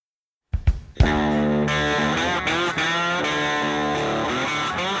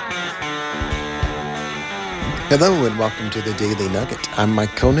Hello and welcome to the Daily Nugget. I'm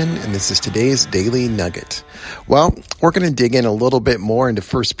Mike Conan and this is today's Daily Nugget. Well, we're going to dig in a little bit more into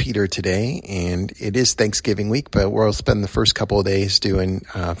 1 Peter today, and it is Thanksgiving week, but we'll spend the first couple of days doing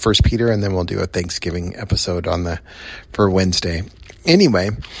 1 Peter, and then we'll do a Thanksgiving episode for Wednesday. Anyway,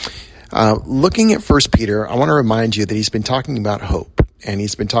 looking at 1 Peter, I want to remind you that he's been talking about hope, and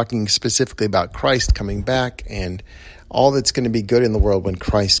he's been talking specifically about Christ coming back and all that's going to be good in the world when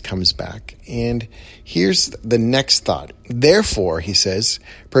Christ comes back. And here's the next thought. Therefore, he says,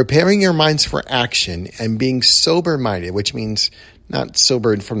 preparing your minds for action and being sober-minded, which means not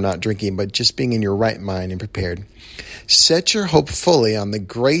sobered from not drinking, but just being in your right mind and prepared. Set your hope fully on the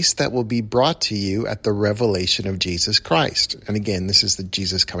grace that will be brought to you at the revelation of Jesus Christ. And again, this is the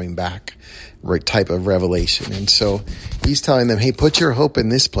Jesus coming back type of revelation. And so he's telling them, hey, put your hope in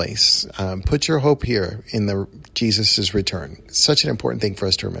this place. Put your hope here in Jesus' return. Such an important thing for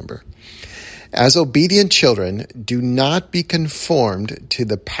us to remember. As obedient children, do not be conformed to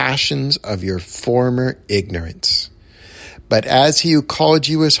the passions of your former ignorance. But as he who called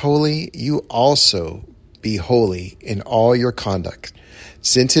you is holy, you also be holy in all your conduct.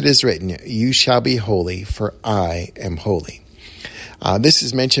 Since it is written, you shall be holy, for I am holy. This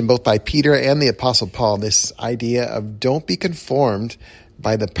is mentioned both by Peter and the Apostle Paul, this idea of don't be conformed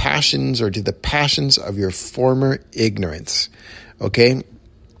by the passions or to the passions of your former ignorance. Okay?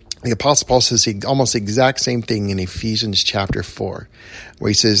 The Apostle Paul says almost the exact same thing in Ephesians chapter 4, where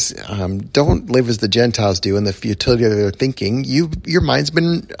he says, don't live as the Gentiles do in the futility of their thinking. Your mind's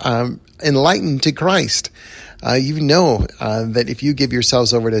been enlightened to Christ. You know that if you give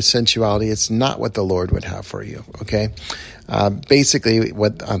yourselves over to sensuality, it's not what the Lord would have for you, okay? Basically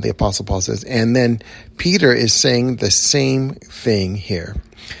what the Apostle Paul says. And then Peter is saying the same thing here.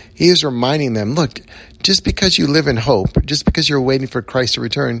 He is reminding them, look, just because you live in hope, just because you're waiting for Christ to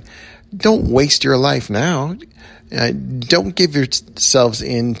return, don't waste your life now. Don't give yourselves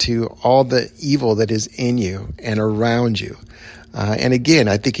into all the evil that is in you and around you. And again,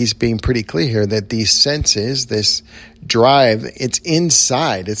 I think he's being pretty clear here that these senses, this drive, it's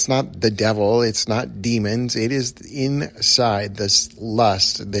inside. It's not the devil. It's not demons. It is inside, this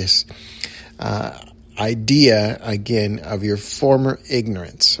lust, this idea, again, of your former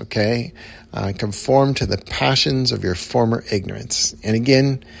ignorance, okay? Conform to the passions of your former ignorance. And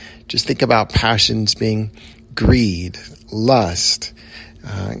again, just think about passions being greed, lust,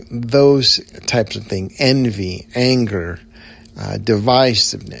 those types of things, envy, anger,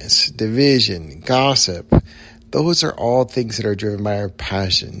 divisiveness, division, gossip. Those are all things that are driven by our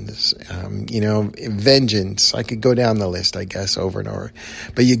passions. Vengeance. I could go down the list, I guess, over and over.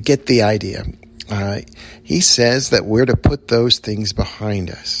 But you get the idea. He says that we're to put those things behind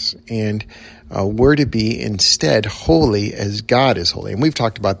us, and we're to be instead holy as God is holy. And we've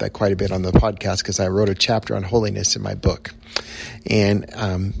talked about that quite a bit on the podcast because I wrote a chapter on holiness in my book.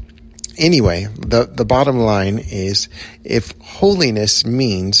 And anyway, the bottom line is, if holiness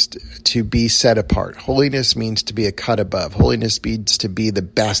means to be set apart, holiness means to be a cut above, holiness means to be the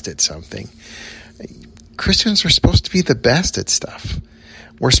best at something, Christians are supposed to be the best at stuff.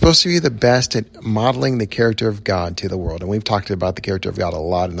 We're supposed to be the best at modeling the character of God to the world. And we've talked about the character of God a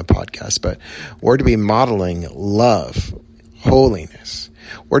lot in the podcast, but we're to be modeling love, holiness.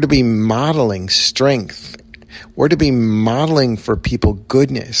 We're to be modeling strength. We're to be modeling for people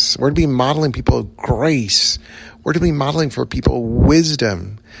goodness. We're to be modeling people grace. We're to be modeling for people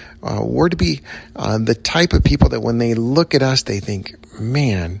wisdom. We're to be the type of people that when they look at us, they think,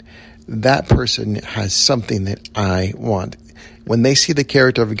 man, that person has something that I want. When they see the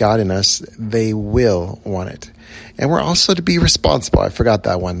character of God in us, they will want it. And we're also to be responsible. I forgot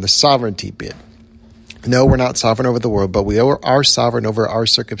that one, the sovereignty bit. No, we're not sovereign over the world, but we are sovereign over our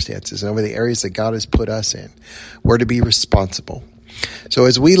circumstances and over the areas that God has put us in. We're to be responsible. So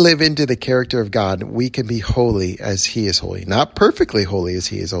as we live into the character of God, we can be holy as he is holy. Not perfectly holy as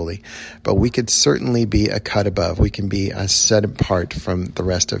he is holy, but we could certainly be a cut above. We can be set apart from the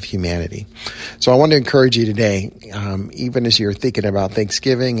rest of humanity. So I want to encourage you today, even as you're thinking about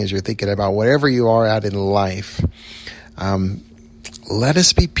Thanksgiving, as you're thinking about whatever you are at in life, let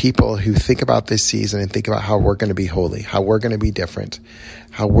us be people who think about this season and think about how we're going to be holy, how we're going to be different,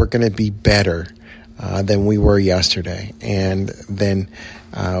 how we're going to be better than we were yesterday. And then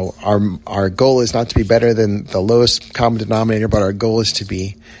our goal is not to be better than the lowest common denominator, but our goal is to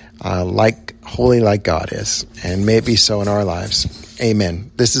be holy like God is. And may it be so in our lives.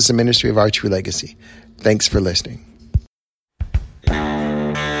 Amen. This is the ministry of Our True Legacy. Thanks for listening.